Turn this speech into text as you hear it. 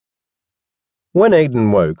When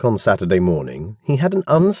Aidan woke on Saturday morning, he had an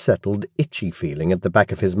unsettled, itchy feeling at the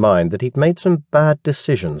back of his mind that he'd made some bad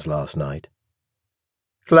decisions last night.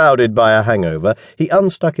 Clouded by a hangover, he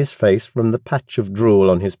unstuck his face from the patch of drool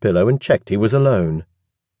on his pillow and checked he was alone.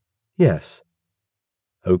 Yes.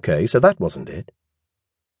 OK, so that wasn't it.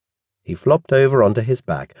 He flopped over onto his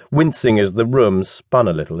back, wincing as the room spun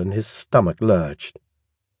a little and his stomach lurched.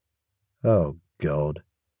 Oh, God,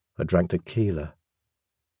 I drank tequila.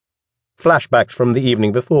 Flashbacks from the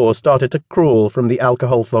evening before started to crawl from the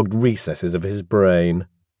alcohol-fogged recesses of his brain.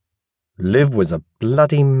 Liv was a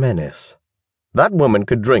bloody menace. That woman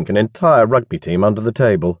could drink an entire rugby team under the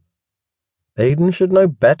table. Aidan should know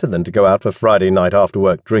better than to go out for Friday night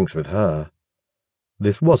after-work drinks with her.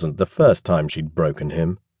 This wasn't the first time she'd broken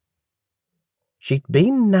him. She'd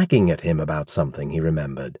been nagging at him about something, he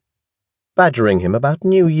remembered. Badgering him about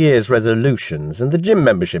New Year's resolutions and the gym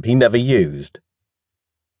membership he never used.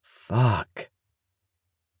 Fuck.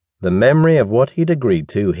 The memory of what he'd agreed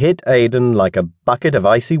to hit Aidan like a bucket of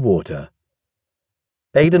icy water.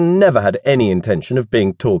 Aidan never had any intention of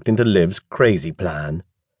being talked into Liv's crazy plan.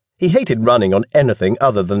 He hated running on anything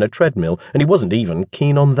other than a treadmill, and he wasn't even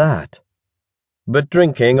keen on that. But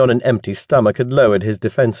drinking on an empty stomach had lowered his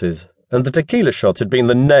defences, and the tequila shots had been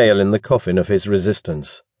the nail in the coffin of his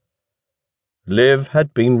resistance. Liv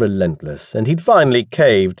had been relentless, and he'd finally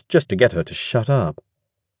caved just to get her to shut up.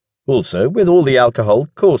 Also, with all the alcohol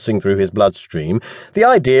coursing through his bloodstream, the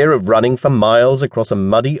idea of running for miles across a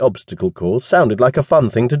muddy obstacle course sounded like a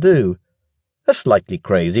fun thing to do. A slightly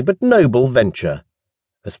crazy but noble venture,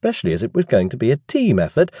 especially as it was going to be a team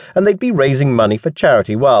effort and they'd be raising money for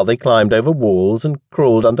charity while they climbed over walls and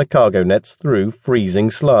crawled under cargo nets through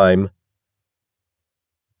freezing slime.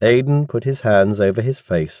 Aidan put his hands over his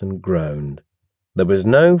face and groaned. There was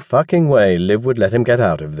no fucking way Liv would let him get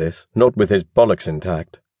out of this, not with his bollocks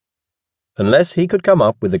intact. Unless he could come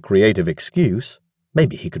up with a creative excuse,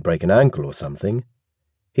 maybe he could break an ankle or something,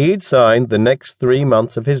 he'd signed the next 3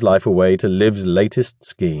 months of his life away to Liv's latest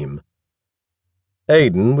scheme.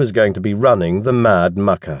 Aidan was going to be running the Mad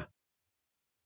Mucker.